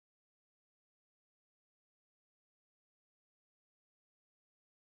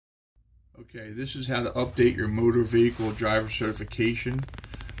Okay, this is how to update your motor vehicle driver certification.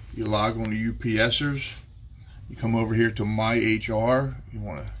 You log on to UPSers. You come over here to My HR. You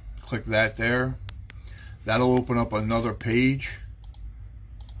want to click that there. That'll open up another page.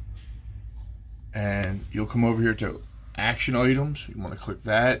 And you'll come over here to Action Items. You want to click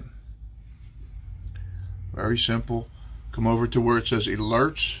that. Very simple. Come over to where it says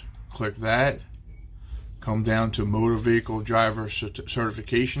Alerts. Click that. Come down to Motor Vehicle Driver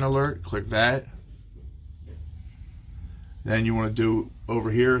Certification Alert. Click that. Then you want to do over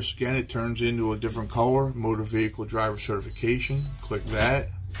here, again, it turns into a different color, Motor Vehicle Driver Certification. Click that.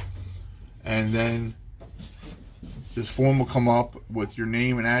 And then this form will come up with your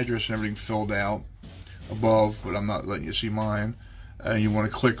name and address and everything filled out above, but I'm not letting you see mine. And you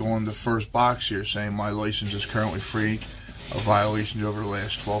want to click on the first box here saying my license is currently free of violations over the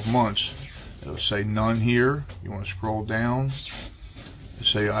last 12 months. It'll say none here. You want to scroll down,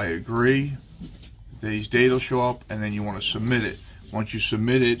 say I agree. Today's date will show up, and then you want to submit it. Once you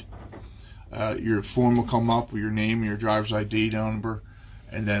submit it, your form will come up with your name, your driver's ID number,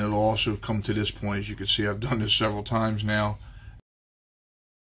 and then it'll also come to this point. As you can see, I've done this several times now.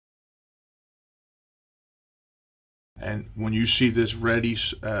 And when you see this ready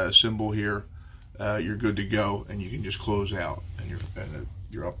symbol here, you're good to go, and you can just close out, and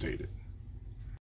you're updated.